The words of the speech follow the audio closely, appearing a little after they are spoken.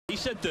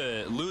set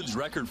the Loons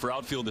record for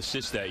outfield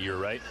assists that year,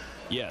 right?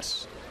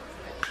 Yes.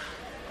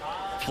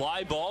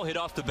 Fly ball hit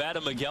off the bat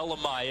of Miguel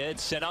Amaya.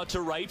 It's sent out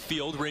to right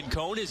field.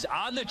 Rincon is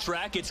on the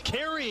track. It's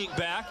carrying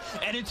back,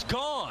 and it's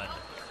gone.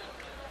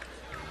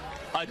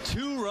 A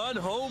 2-run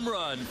home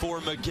run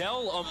for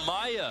Miguel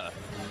Amaya,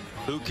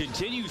 who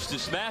continues to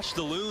smash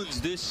the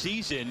Loons this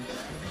season.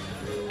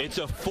 It's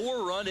a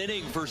 4-run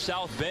inning for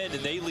South Bend,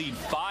 and they lead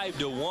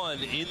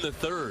 5-1 in the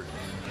third.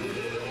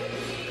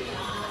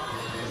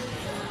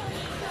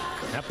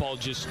 That ball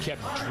just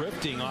kept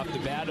drifting off the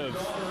bat of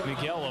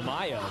Miguel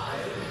Amaya.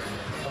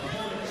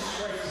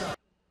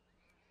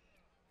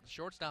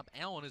 Shortstop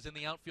Allen is in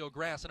the outfield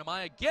grass, and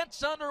Amaya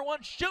gets under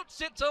one, shoots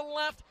it to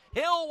left.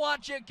 He'll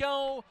watch it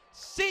go.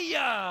 See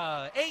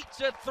ya!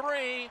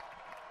 8-3.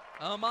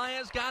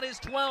 Amaya's got his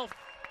 12th.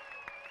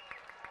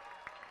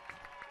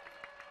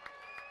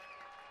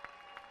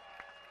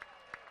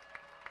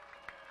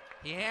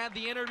 He had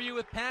the interview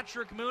with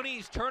Patrick Mooney.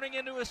 He's turning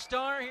into a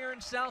star here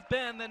in South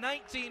Bend. The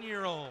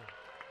 19-year-old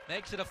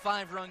makes it a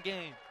 5-run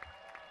game.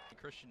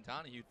 Christian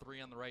Donahue,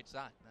 3 on the right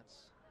side.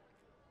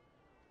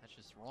 That's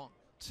just wrong.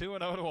 2-0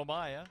 to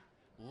Amaya.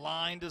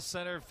 Line to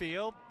center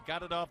field.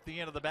 Got it off the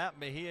end of the bat.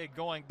 Mejia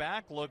going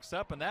back, looks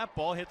up, and that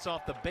ball hits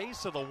off the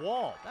base of the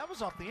wall. That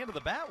was off the end of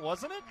the bat,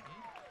 wasn't it?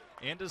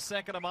 Into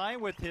second Amaya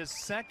with his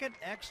second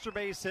extra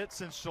base hit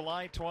since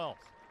July 12th.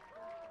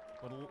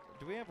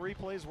 Do we have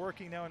replays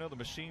working now? I know the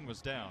machine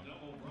was down.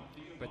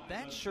 But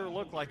that sure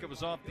looked like it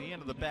was off the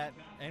end of the bat.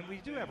 And we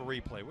do have a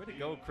replay. Way to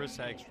go, Chris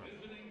Hagstrom.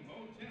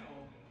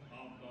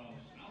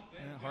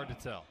 Hard to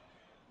tell.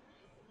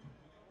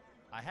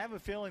 I have a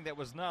feeling that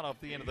was not off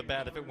the end of the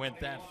bat if it went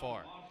that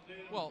far.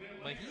 Well,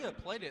 Mejia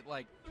played it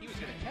like he was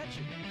going to catch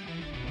it.